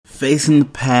Facing the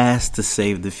past to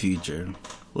save the future.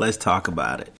 Let's talk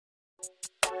about it.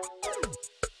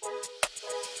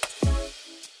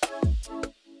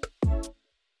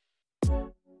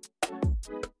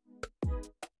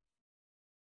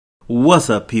 What's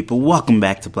up, people? Welcome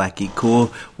back to Black Geek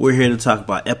Cool. We're here to talk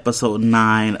about episode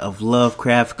 9 of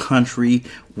Lovecraft Country.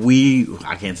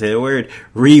 I can't say the word,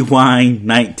 Rewind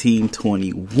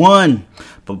 1921.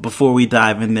 But before we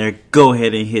dive in there, go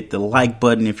ahead and hit the like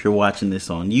button if you're watching this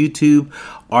on YouTube.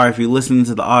 Or if you're listening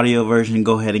to the audio version,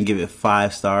 go ahead and give it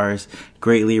 5 stars.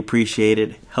 Greatly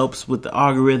appreciated. Helps with the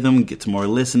algorithm, gets more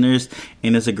listeners,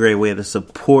 and it's a great way to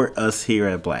support us here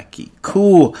at Black Geek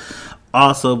Cool.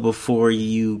 Also, before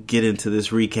you get into this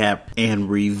recap and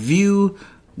review,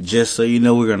 just so you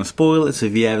know, we're going to spoil it. So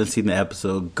if you haven't seen the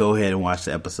episode, go ahead and watch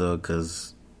the episode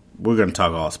because we're going to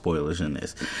talk all spoilers in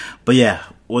this. But yeah,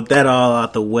 with that all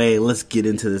out the way, let's get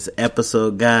into this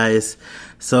episode, guys.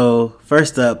 So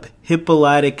first up,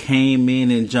 Hippolyta came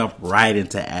in and jumped right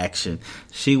into action.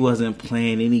 She wasn't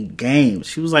playing any games.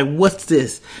 She was like, what's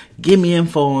this? Give me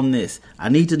info on this. I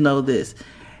need to know this.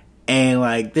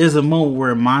 And, there's a moment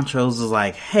where Montrose is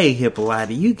like, hey,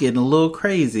 Hippolyta, you getting a little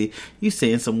crazy. You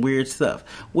saying some weird stuff,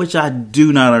 which I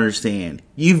do not understand.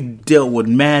 You've dealt with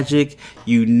magic.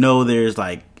 You know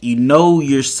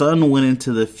your son went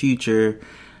into the future.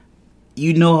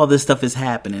 You know all this stuff is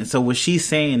happening. So what she's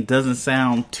saying doesn't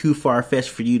sound too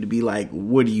far-fetched for you to be like,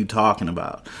 what are you talking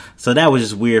about? So that was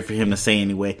just weird for him to say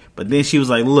anyway. But then she was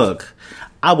like, look,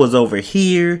 I was over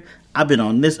here. I've been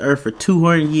on this earth for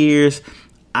 200 years.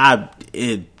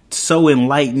 It's so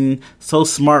enlightened, so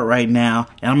smart right now,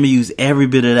 and I'm going to use every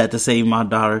bit of that to save my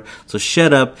daughter. So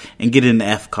shut up and get in the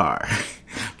F car.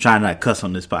 Trying not to cuss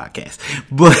on this podcast.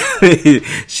 But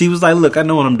she was like, look, I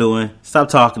know what I'm doing. Stop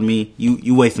talking to me.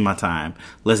 You wasting my time.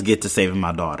 Let's get to saving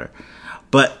my daughter.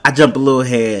 But I jumped a little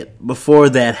ahead. Before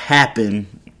that happened,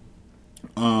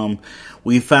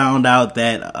 we found out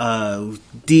that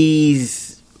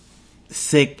Dee's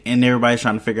sick and everybody's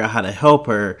trying to figure out how to help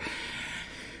her.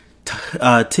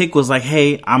 Tick was like,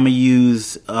 hey, I'm going to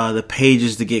use the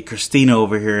pages to get Christina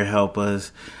over here to help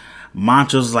us.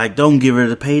 Montrose was like, don't give her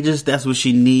the pages. That's what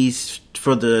she needs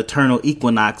for the Eternal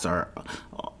Equinox. Or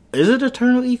is it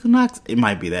Eternal Equinox? It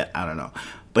might be that. I don't know.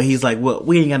 But he's like, well,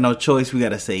 we ain't got no choice. We got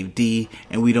to save Dee,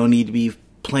 and we don't need to be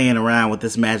playing around with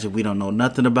this magic we don't know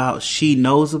nothing about. She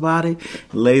knows about it.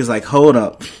 The lady's like, hold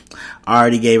up. I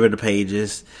already gave her the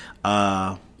pages.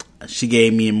 She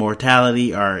gave me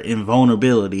immortality or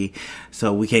invulnerability,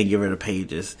 so we can't give her the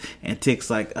pages. And Tick's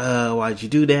like, why'd you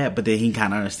do that? But then he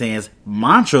kind of understands.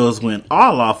 Montrose went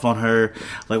all off on her.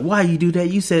 Like, why you do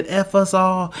that? You said F us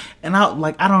all. And I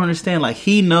don't understand.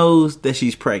 He knows that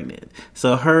she's pregnant.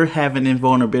 So her having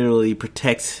invulnerability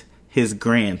protects his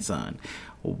grandson.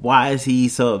 Why is he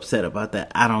so upset about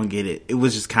that? I don't get it. It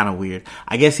was just kind of weird.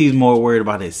 I guess he's more worried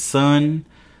about his son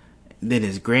than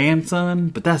his grandson,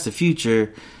 but that's the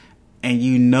future. And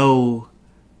you know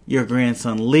your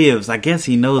grandson lives. I guess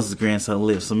he knows his grandson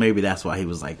lives, so maybe that's why he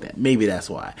was like that. Maybe that's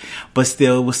why. But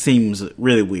still, it seems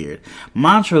really weird.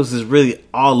 Montrose is really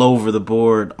all over the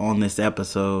board on this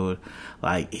episode.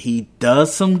 He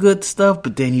does some good stuff,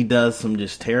 but then he does some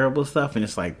just terrible stuff. And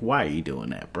it's like, why are you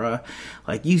doing that, bruh?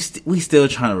 We still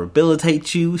trying to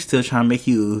rehabilitate you. Still trying to make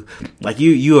you,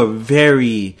 you are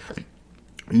very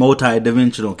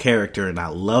multi-dimensional character, and I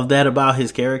love that about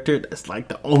his character. That's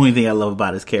the only thing I love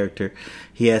about his character.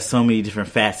 He has so many different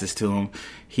facets to him.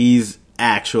 He's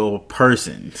actual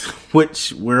person,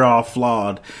 which we're all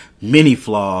flawed, many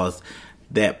flaws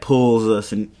that pulls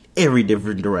us in every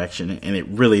different direction, and it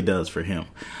really does for him.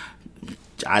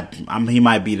 He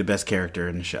might be the best character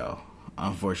in the show,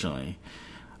 unfortunately.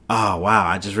 Oh wow,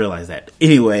 I just realized that.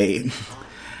 Anyway,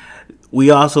 we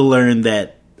also learned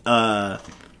that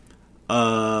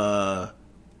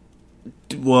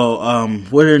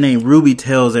what her name? Ruby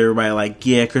tells everybody,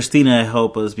 yeah, Christina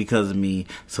helped us because of me.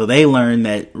 So they learn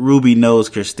that Ruby knows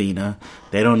Christina.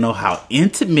 They don't know how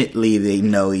intimately they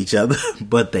know each other,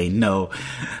 but they know.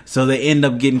 So they end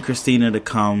up getting Christina to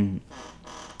come.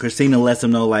 Christina lets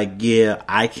them know, yeah,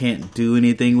 I can't do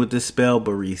anything with this spell,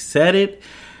 but reset it.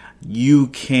 I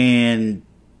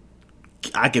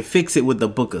can fix it with the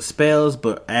Book of Spells,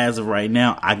 but as of right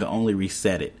now, I can only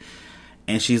reset it.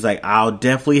 And she's like, I'll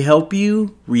definitely help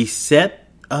you reset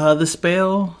the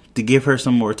spell to give her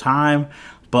some more time,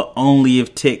 but only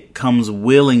if Tick comes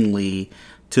willingly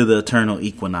to the Eternal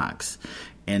Equinox.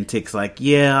 And Tick's like,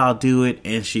 yeah, I'll do it.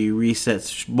 And she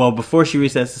resets. Well, before she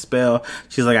resets the spell,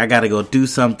 she's like, I gotta go do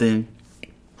something.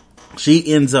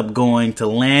 She ends up going to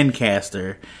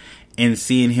Lancaster and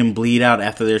seeing him bleed out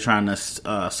after they're trying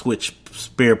to switch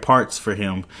spare parts for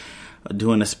him.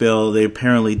 doing a spell. They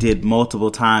apparently did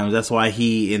multiple times. That's why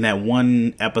he, in that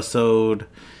one episode,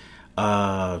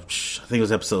 I think it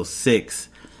was episode 6,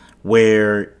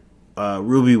 where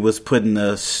Ruby was putting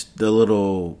the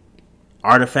little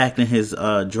artifact in his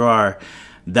drawer.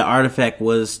 The artifact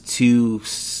was to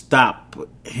stop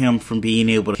him from being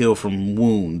able to heal from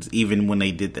wounds, even when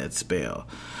they did that spell.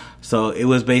 So it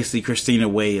was basically Christina's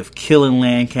way of killing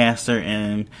Lancaster,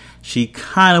 and she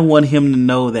kind of wanted him to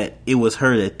know that it was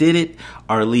her that did it,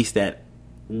 or at least that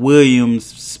William's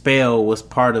spell was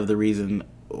part of the reason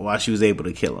why she was able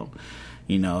to kill him.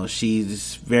 You know,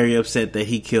 she's very upset that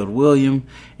he killed William,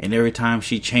 and every time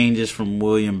she changes from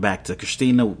William back to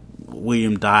Christina,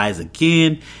 William dies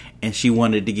again, and she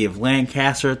wanted to give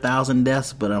Lancaster 1,000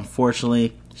 deaths, but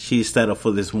unfortunately, she settled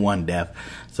for this one death.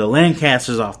 So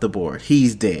Lancaster's off the board.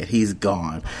 He's dead. He's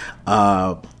gone.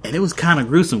 And it was kind of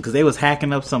gruesome because they was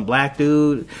hacking up some black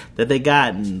dude that they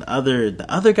got, and the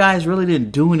other guys really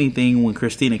didn't do anything when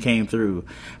Christina came through.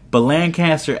 But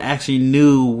Lancaster actually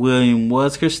knew William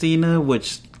was Christina,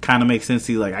 which kind of makes sense.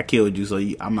 He's like, I killed you, so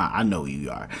I know who you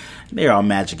are. They're all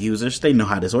magic users. They know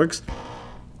how this works.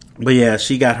 But yeah,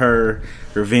 she got her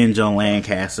revenge on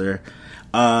Lancaster.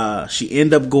 She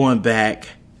ended up going back,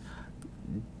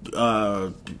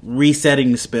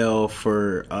 resetting the spell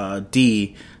for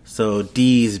D. So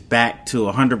D's back to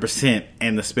 100%,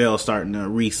 and the spell's starting to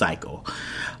recycle.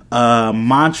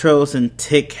 Montrose and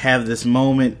Tick have this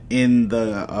moment in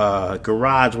the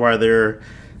garage where they're...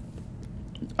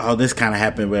 Oh, this kind of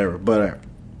happened, whatever. But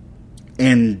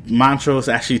and Montrose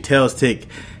actually tells Tick,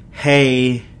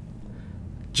 hey,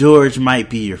 George might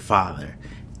be your father.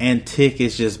 And Tick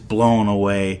is just blown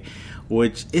away,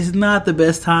 which is not the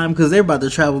best time because they're about to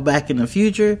travel back in the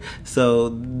future. So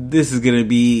this is going to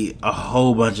be a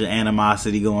whole bunch of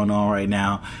animosity going on right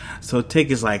now. So Tick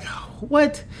is like,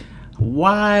 what?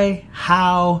 Why?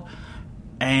 How?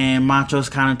 And Montrose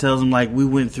kind of tells him, like, we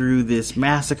went through this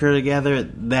massacre together.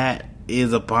 That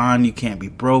is a bond you can't be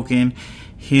broken.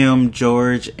 Him,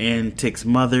 George, and Tick's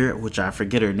mother, which I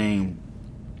forget her name.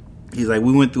 He's like,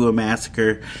 we went through a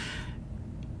massacre.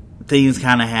 Things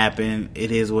kind of happen.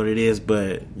 It is what it is.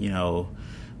 But, you know,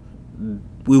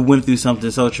 we went through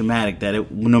something so traumatic that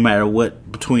no matter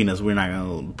what between us, we're not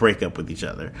going to break up with each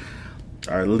other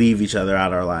or leave each other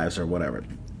out of our lives or whatever.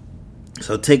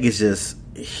 So Tick is just,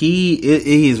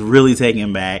 he is really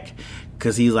taken back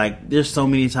because he's like, there's so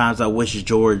many times I wish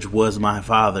George was my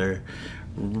father,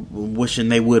 wishing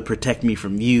they would protect me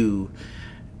from you.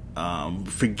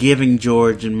 Forgiving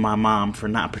George and my mom for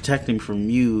not protecting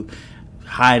from you,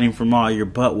 hiding from all your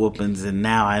butt whoopings, and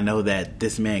now I know that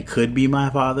this man could be my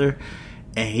father.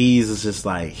 And he's just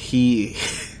like,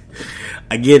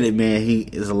 I get it, man.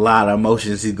 There's a lot of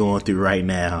emotions he's going through right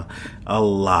now. A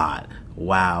lot.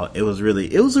 Wow. It was a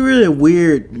really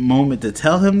weird moment to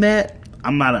tell him that.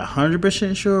 I'm not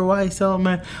 100% sure why he's telling him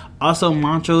that. Also,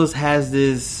 Montrose has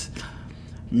this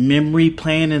memory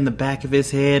playing in the back of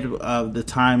his head of the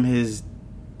time his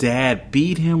dad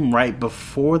beat him right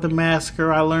before the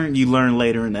massacre. You learn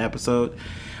later in the episode.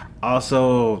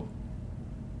 Also,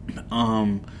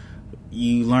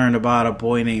 you learn about a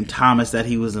boy named Thomas that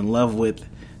he was in love with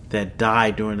that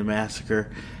died during the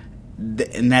massacre,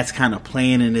 and that's kind of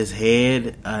playing in his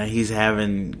head. He's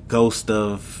having ghosts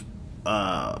of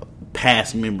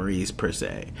past memories per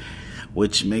se,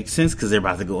 which makes sense because they're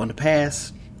about to go in the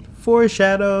past.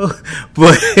 Foreshadow.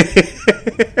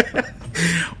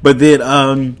 But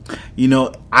then you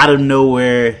know, out of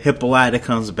nowhere, Hippolyta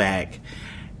comes back,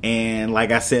 and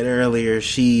like I said earlier,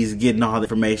 she's getting all the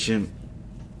information.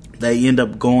 They end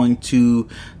up going to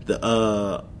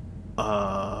the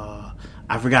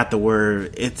I forgot the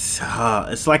word.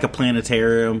 It's like a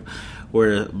planetarium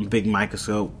where a big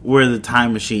microscope where the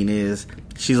time machine is.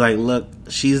 She's like, look,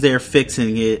 she's there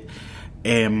fixing it,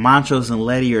 and Montrose and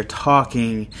Letty are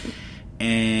talking,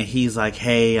 and he's like,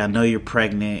 hey, I know you're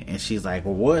pregnant. And she's like,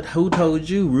 well, what? Who told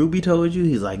you? Ruby told you?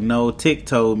 He's like, no, Tick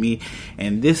told me.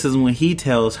 And this is when he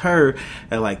tells her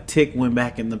that, like, Tick went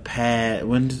back in the past,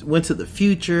 went to the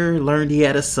future, learned he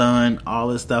had a son, all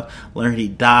this stuff, learned he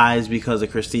dies because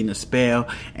of Christina's spell.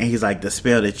 And he's like, the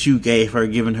spell that you gave her,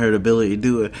 giving her the ability to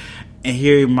do it. And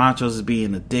here Montrose is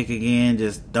being a dick again,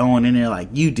 just throwing in there like,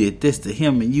 you did this to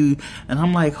him and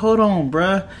I'm like, hold on,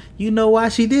 bruh. You know why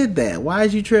she did that? Why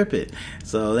did you trip it?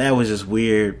 So that was just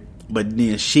weird. But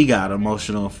then she got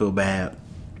emotional and feel bad.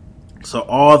 So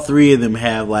all three of them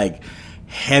have like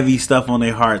heavy stuff on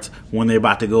their hearts when they're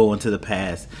about to go into the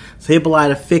past. So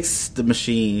Hippolyta fixes the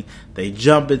machine. They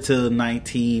jump into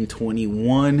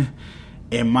 1921.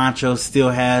 And Macho still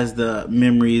has the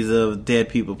memories of dead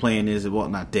people playing his, well,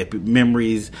 not dead people,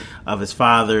 memories of his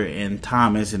father and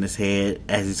Thomas in his head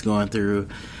as he's going through.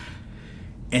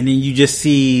 And then you just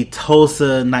see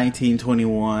Tulsa,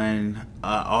 1921,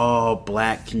 all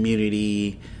black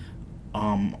community,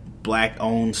 black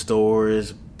owned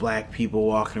stores, black people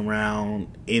walking around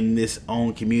in this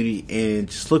own community, and it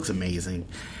just looks amazing.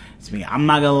 It's me. I'm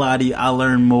not gonna lie to you, I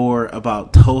learned more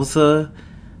about Tulsa,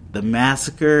 the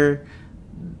massacre,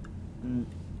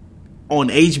 on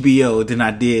HBO than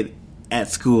I did at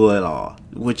school at all,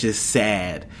 which is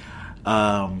sad.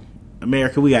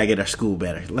 America, we gotta get our school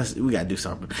better. We gotta do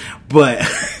something. But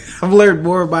I've learned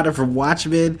more about it from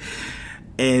Watchmen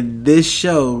and this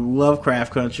show,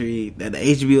 Lovecraft Country, that the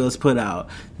HBO has put out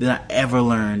than I ever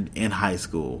learned in high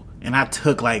school. And I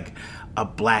took like a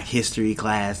black history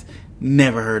class,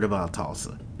 never heard about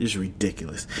Tulsa. It's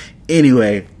ridiculous.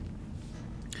 Anyway,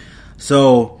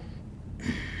 so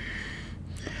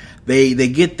they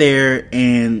get there,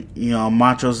 and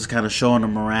Montrose is kind of showing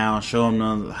them around, showing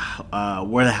them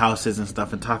where the house is and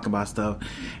stuff, and talking about stuff.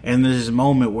 And there's this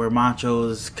moment where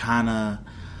Montrose kind of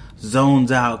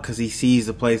zones out because he sees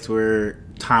the place where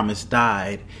Thomas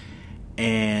died,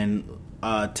 and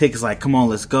Tick is like, "Come on,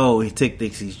 let's go." And Tick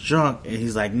thinks he's drunk, and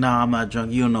he's like, "Nah, I'm not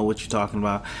drunk. You don't know what you're talking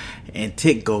about." And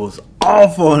Tick goes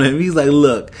off on him. He's like,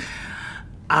 "Look,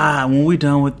 when we're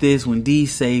done with this, when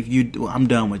Dee's safe, I'm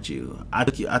done with you. I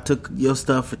took your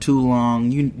stuff for too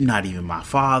long. You're not even my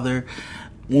father.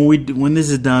 When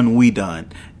this is done, we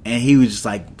done." And he was just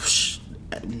like, psh.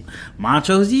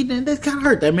 Montrose, that kind of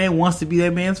hurt. That man wants to be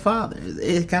that man's father.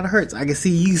 It kind of hurts. You can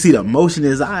see the emotion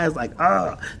in his eyes, like,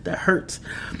 that hurts.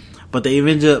 But they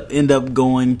end up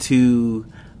going to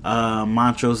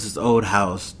Montrose's old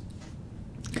house.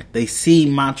 They see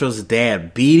Montrose's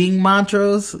dad beating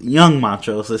Montrose, young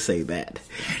Montrose, let's say that.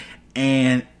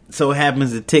 And so it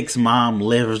happens that Tick's mom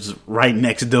lives right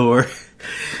next door.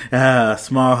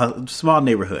 Small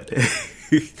neighborhood.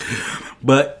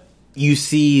 But you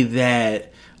see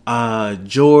that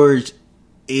George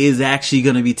is actually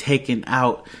going to be taking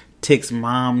out Tick's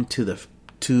mom to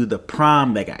the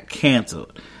prom that got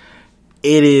canceled.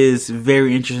 It is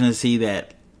very interesting to see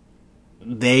that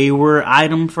they were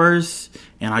item first,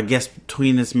 and I guess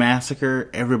between this massacre,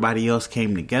 everybody else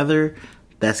came together.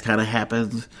 That's kind of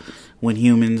happens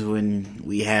when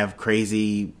we have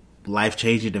crazy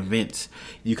life-changing events.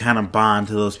 You kind of bond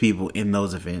to those people in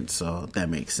those events, so that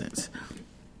makes sense.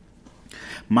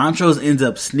 Montrose ends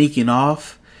up sneaking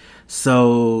off,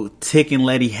 so Tick and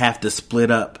Letty have to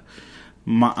split up.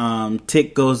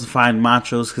 Tick goes to find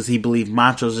Montrose because he believes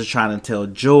Montrose is trying to tell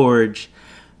George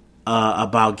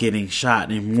about getting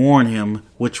shot and warn him,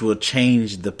 which will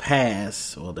change the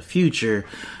past or the future,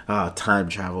 time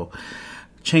travel,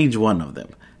 change one of them.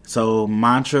 So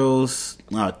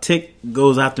Tick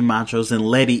goes after Montrose, and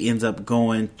Letty ends up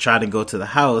trying to go to the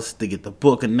house to get the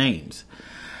book of names.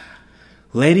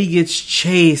 Letty gets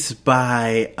chased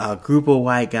by a group of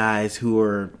white guys who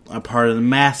are a part of the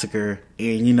massacre,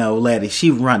 and Letty,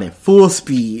 she running full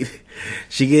speed.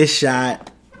 She gets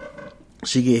shot.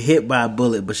 She get hit by a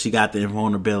bullet, but she got the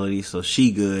invulnerability, so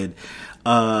she good.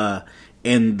 And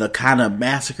the kind of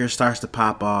massacre starts to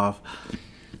pop off.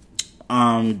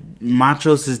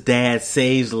 Montrose's dad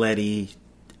saves Letty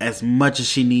as much as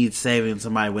she needs saving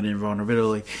somebody with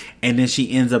invulnerability. And then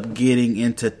she ends up getting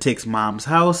into Tick's mom's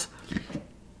house,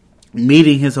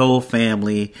 meeting his whole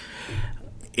family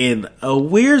in a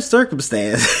weird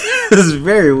circumstance. It's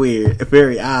very weird, a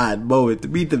very odd moment to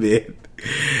meet them in.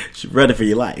 She's running for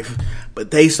your life. But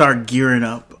they start gearing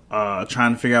up,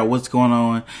 trying to figure out what's going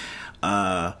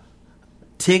on.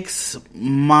 Tick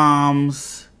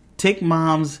mom's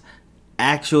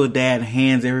actual dad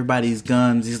hands everybody's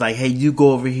guns. He's like, "Hey, you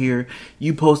go over here.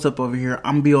 You post up over here.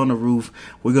 I'm gonna be on the roof.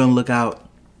 We're gonna look out."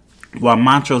 While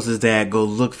Montrose's dad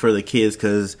goes look for the kids,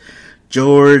 because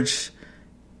George,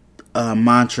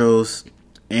 Montrose,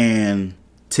 and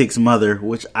Tick's mother,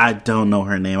 which I don't know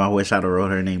her name. I wish I'd have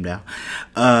wrote her name down.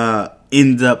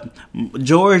 Ends up,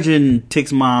 George and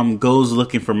Tick's mom goes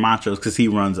looking for Montrose because he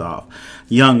runs off.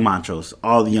 Young Montrose,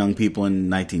 all the young people in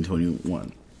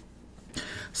 1921.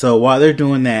 So while they're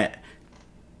doing that,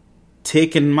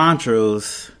 Tick and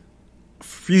Montrose,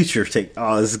 future Tick,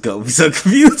 this is going to be so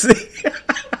confusing.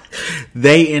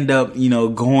 They end up,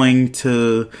 going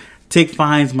to, Tick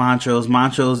finds Montrose.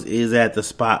 Montrose is at the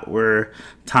spot where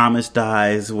Thomas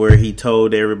dies, where he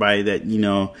told everybody that,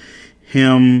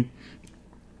 him,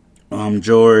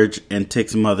 George, and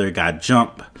Tick's mother got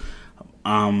jumped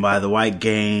by the white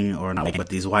gang, or not, but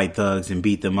these white thugs, and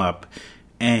beat them up.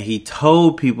 And he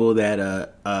told people that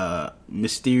a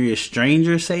mysterious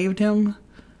stranger saved him.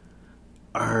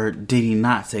 Or did he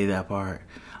not say that part?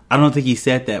 I don't think he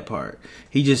said that part.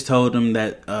 He just told them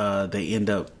that they end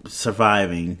up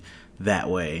surviving that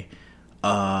way.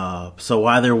 So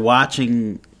while they're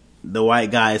watching the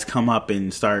white guys come up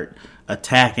and start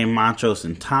attacking Montrose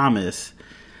and Thomas,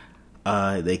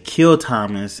 they kill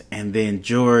Thomas, and then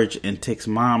George and Tick's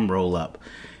mom roll up,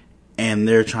 and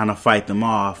they're trying to fight them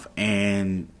off.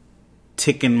 And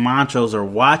Tick and Montrose are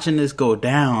watching this go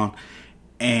down,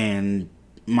 and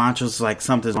Montrose is like,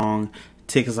 something's wrong.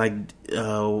 Tick is like,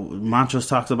 Montrose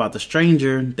talks about the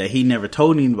stranger that he never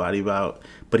told anybody about,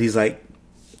 but he's like,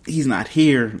 he's not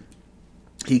here.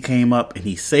 He came up and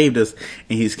he saved us,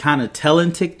 and he's kind of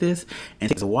telling Tick this, and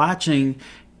Tick's watching,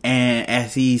 and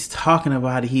as he's talking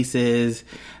about it, he says,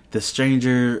 the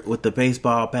stranger with the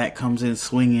baseball bat comes in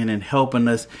swinging and helping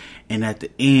us, and at the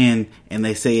end, and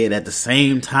they say it at the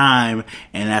same time,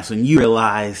 and that's when you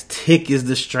realize Tick is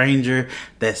the stranger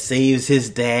that saves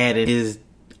his dad and his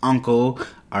uncle,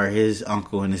 or his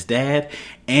uncle and his dad,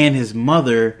 and his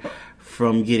mother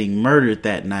from getting murdered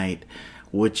that night,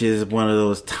 which is one of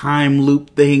those time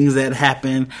loop things that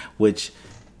happen, which,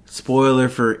 spoiler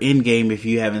for Endgame if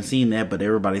you haven't seen that, but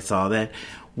everybody saw that.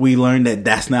 We learned that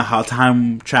that's not how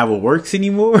time travel works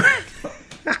anymore.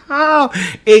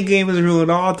 Endgame has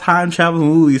ruined all time travel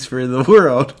movies for the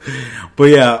world. But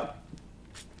yeah,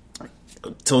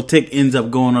 so Tick ends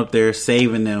up going up there,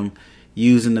 saving them,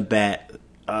 using the bat,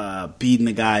 beating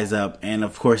the guys up, and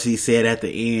of course he said at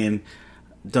the end,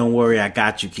 "Don't worry, I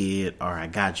got you, kid," or "I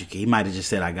got you, kid." He might have just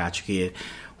said, "I got you, kid,"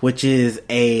 which is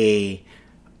a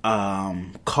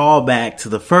callback to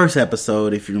the first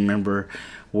episode, if you remember,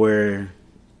 where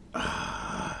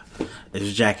it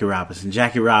was Jackie Robinson.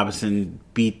 Jackie Robinson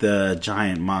beat the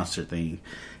giant monster thing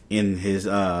in his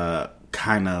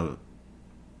kind of,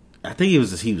 I think he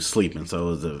was sleeping, so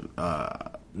it was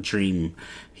a dream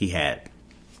he had,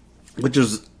 which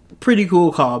was a pretty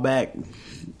cool callback.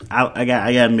 I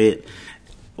gotta admit,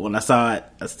 when I saw it,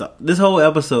 this whole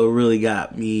episode really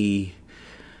got me.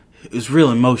 It was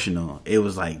real emotional. It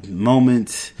was like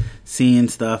moments, seeing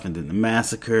stuff, and then the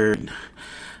massacre.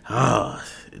 Oh,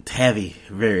 it's heavy,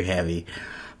 very heavy.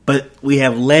 But we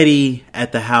have Letty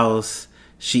at the house.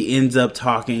 She ends up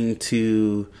talking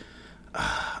to,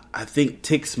 I think,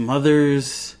 Tick's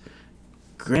mother's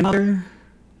grandmother.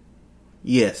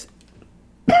 Yes.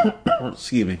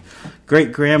 Excuse me.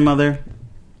 Great grandmother.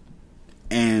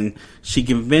 And she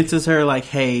convinces her, like,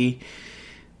 hey,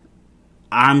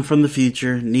 I'm from the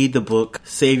future, need the book,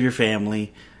 save your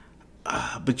family,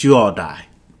 but you all die,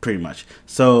 pretty much.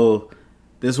 So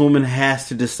this woman has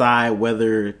to decide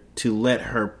whether to let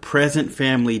her present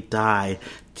family die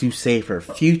to save her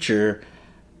future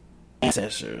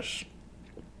ancestors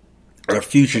or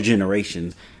future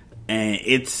generations. And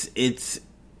it's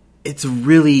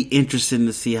really interesting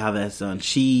to see how that's done.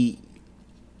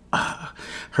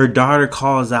 Her daughter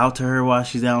calls out to her while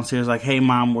she's downstairs, like, "Hey,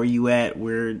 Mom, where you at?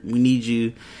 We need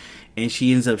you." And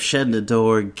she ends up shutting the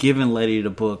door, giving Letty the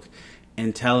book,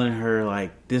 and telling her,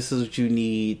 like, "This is what you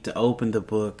need to open the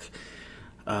book.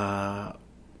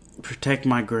 Protect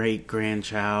my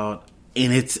great-grandchild."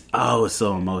 And it's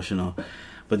so emotional.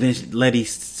 But then Letty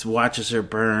watches her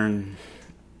burn,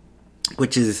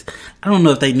 which is, I don't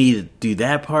know if they need to do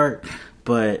that part,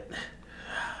 but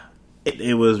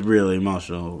it was really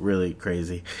emotional, really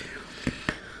crazy.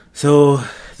 So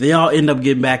they all end up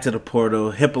getting back to the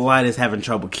portal. Hippolyta's having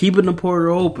trouble keeping the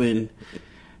portal open,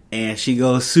 and she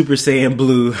goes Super Saiyan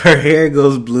blue. Her hair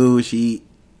goes blue. She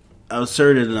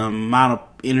asserted an amount of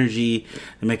energy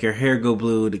to make her hair go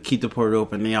blue to keep the portal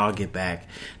open. They all get back.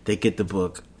 They get the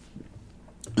book.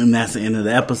 And that's the end of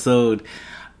the episode.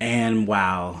 And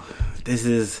wow, this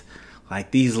is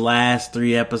like these last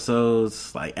 3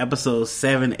 episodes, like episodes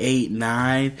 7, 8,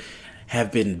 9,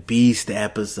 have been beast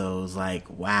episodes. Like,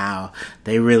 wow,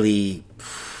 they really.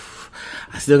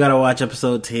 I still gotta watch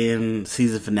episode 10,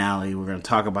 season finale. We're gonna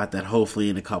talk about that hopefully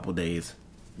in a couple days.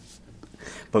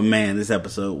 But man, this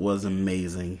episode was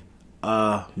amazing.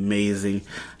 Amazing.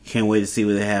 Can't wait to see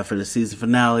what they have for the season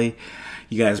finale.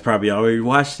 You guys probably already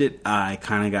watched it. I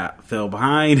kind of fell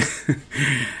behind.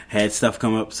 Had stuff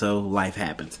come up, so life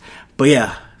happens. But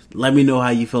yeah, let me know how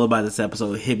you feel about this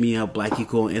episode. Hit me up,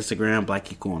 BlackYouCool on Instagram,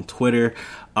 BlackYouCool on Twitter.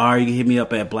 Or you can hit me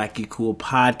up at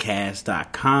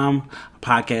BlackYouCoolPodcast.com,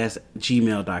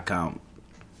 podcast@gmail.com.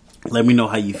 Let me know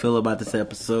how you feel about this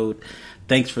episode.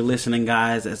 Thanks for listening,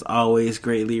 guys. As always,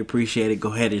 greatly appreciate it.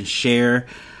 Go ahead and share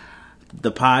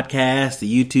the podcast,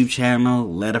 the YouTube channel.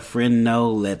 Let a friend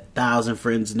know. Let 1,000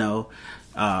 friends know.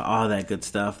 All that good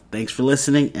stuff. Thanks for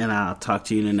listening, and I'll talk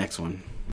to you in the next one.